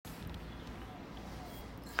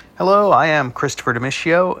Hello, I am Christopher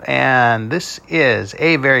Demiscio, and this is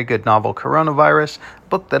A Very Good Novel, Coronavirus, a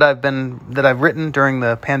book that I've written during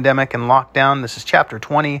the pandemic and lockdown. This is Chapter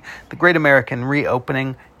 20, The Great American Reopening.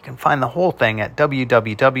 You can find the whole thing at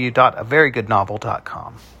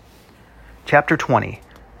www.averygoodnovel.com. Chapter 20,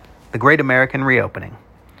 The Great American Reopening.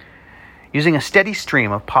 Using a steady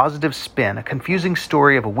stream of positive spin, a confusing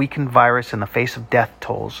story of a weakened virus in the face of death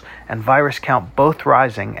tolls and virus count both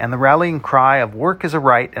rising, and the rallying cry of work is a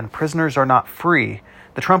right and prisoners are not free,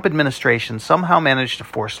 the Trump administration somehow managed to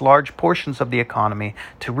force large portions of the economy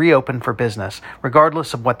to reopen for business,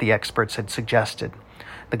 regardless of what the experts had suggested.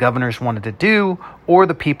 The governors wanted to do, or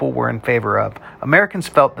the people were in favor of. Americans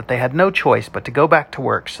felt that they had no choice but to go back to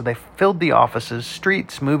work, so they filled the offices,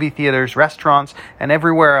 streets, movie theaters, restaurants, and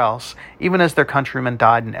everywhere else, even as their countrymen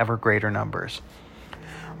died in ever greater numbers.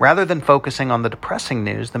 Rather than focusing on the depressing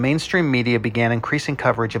news, the mainstream media began increasing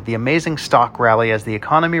coverage of the amazing stock rally as the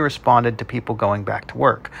economy responded to people going back to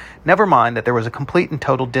work. Never mind that there was a complete and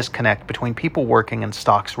total disconnect between people working and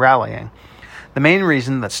stocks rallying. The main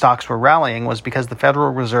reason that stocks were rallying was because the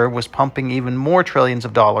Federal Reserve was pumping even more trillions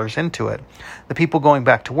of dollars into it. The people going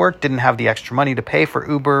back to work didn't have the extra money to pay for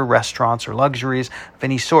Uber, restaurants, or luxuries of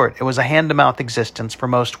any sort. It was a hand-to-mouth existence for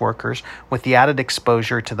most workers, with the added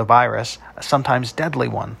exposure to the virus, a sometimes deadly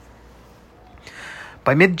one.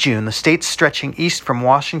 By mid-June, the states stretching east from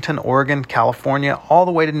Washington, Oregon, California, all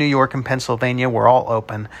the way to New York and Pennsylvania were all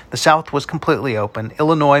open. The South was completely open.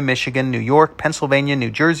 Illinois, Michigan, New York, Pennsylvania, New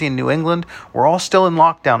Jersey, and New England were all still in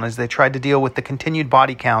lockdown as they tried to deal with the continued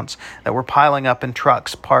body counts that were piling up in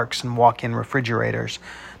trucks, parks, and walk-in refrigerators.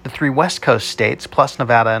 The three West Coast states, plus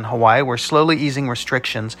Nevada and Hawaii, were slowly easing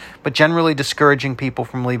restrictions, but generally discouraging people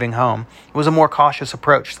from leaving home. It was a more cautious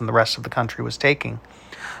approach than the rest of the country was taking.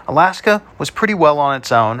 Alaska was pretty well on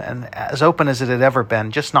its own and as open as it had ever been,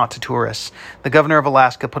 just not to tourists. The governor of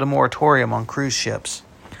Alaska put a moratorium on cruise ships.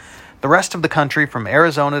 The rest of the country, from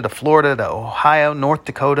Arizona to Florida to Ohio, North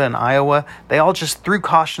Dakota, and Iowa, they all just threw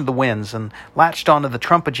caution to the winds and latched onto the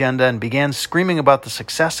Trump agenda and began screaming about the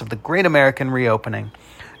success of the Great American Reopening.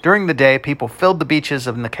 During the day, people filled the beaches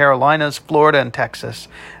of the Carolinas, Florida, and Texas.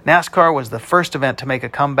 NASCAR was the first event to make a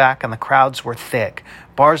comeback, and the crowds were thick.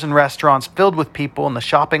 Bars and restaurants filled with people, and the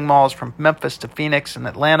shopping malls from Memphis to Phoenix and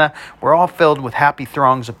Atlanta were all filled with happy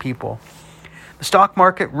throngs of people. The stock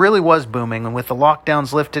market really was booming, and with the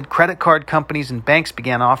lockdowns lifted, credit card companies and banks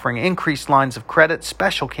began offering increased lines of credit,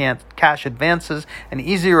 special cash advances, and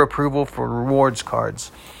easier approval for rewards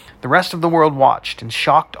cards. The rest of the world watched in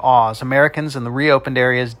shocked awe as Americans in the reopened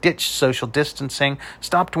areas ditched social distancing,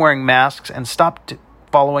 stopped wearing masks, and stopped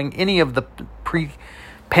following any of the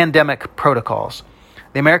pre-pandemic protocols.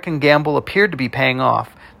 The American gamble appeared to be paying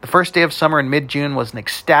off. The first day of summer in mid-June was an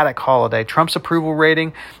ecstatic holiday. Trump's approval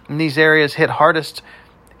rating in these areas hit the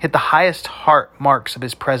highest heart marks of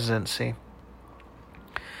his presidency.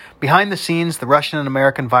 Behind the scenes, the Russian and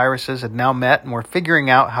American viruses had now met and were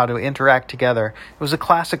figuring out how to interact together. It was a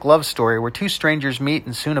classic love story where two strangers meet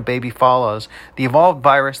and soon a baby follows. The evolved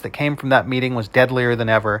virus that came from that meeting was deadlier than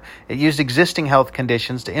ever. It used existing health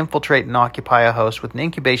conditions to infiltrate and occupy a host with an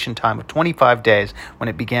incubation time of 25 days when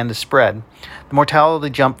it began to spread. The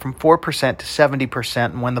mortality jumped from 4% to 70%,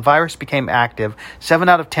 and when the virus became active, 7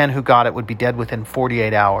 out of 10 who got it would be dead within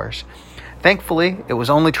 48 hours. Thankfully, it was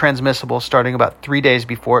only transmissible starting about 3 days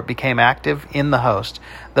before it became active in the host.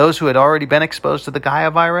 Those who had already been exposed to the Gaia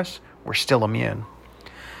virus were still immune.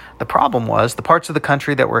 The problem was the parts of the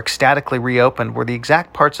country that were ecstatically reopened were the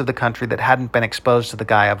exact parts of the country that hadn't been exposed to the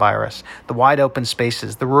Gaia virus. The wide open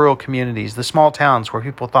spaces, the rural communities, the small towns where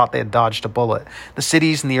people thought they had dodged a bullet. The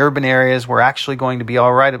cities and the urban areas were actually going to be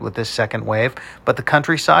all right with this second wave, but the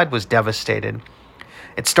countryside was devastated.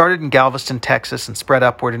 It started in Galveston, Texas, and spread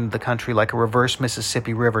upward into the country like a reverse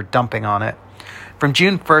Mississippi River dumping on it. From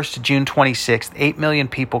June 1st to June 26th, 8 million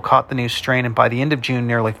people caught the new strain, and by the end of June,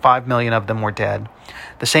 nearly 5 million of them were dead.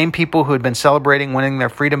 The same people who had been celebrating winning their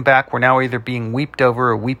freedom back were now either being weeped over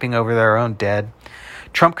or weeping over their own dead.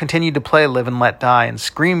 Trump continued to play live and let die and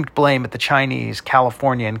screamed blame at the Chinese,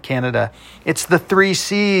 California, and Canada. "It's the 3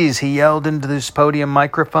 C's, he yelled into this podium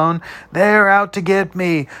microphone. "They're out to get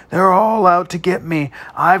me. They're all out to get me.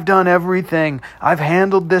 I've done everything. I've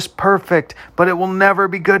handled this perfect, but it will never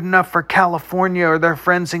be good enough for California or their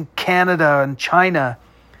friends in Canada and China."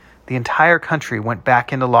 The entire country went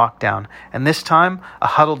back into lockdown, and this time, a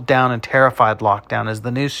huddled down and terrified lockdown as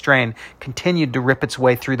the new strain continued to rip its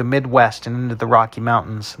way through the Midwest and into the Rocky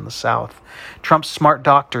Mountains in the South. Trump's smart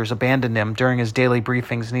doctors abandoned him during his daily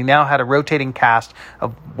briefings, and he now had a rotating cast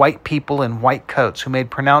of white people in white coats who made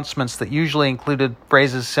pronouncements that usually included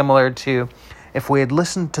phrases similar to, "If we had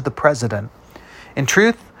listened to the president." In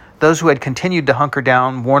truth, Those who had continued to hunker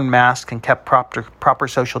down, worn masks, and kept proper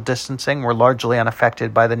social distancing were largely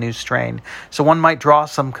unaffected by the new strain, so one might draw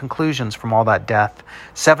some conclusions from all that death.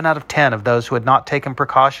 7 out of 10 of those who had not taken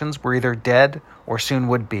precautions were either dead or soon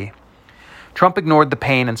would be. Trump ignored the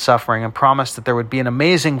pain and suffering and promised that there would be an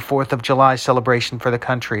amazing 4th of July celebration for the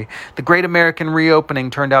country. The Great American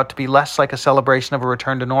Reopening turned out to be less like a celebration of a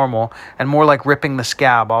return to normal and more like ripping the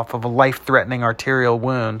scab off of a life-threatening arterial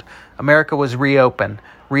wound. America was reopened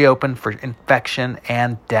for infection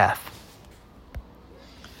and death.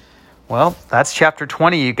 Well, that's chapter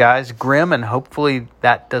 20, you guys. Grim, and hopefully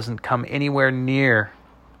that doesn't come anywhere near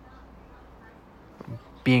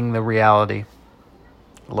being the reality.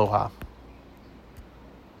 Aloha.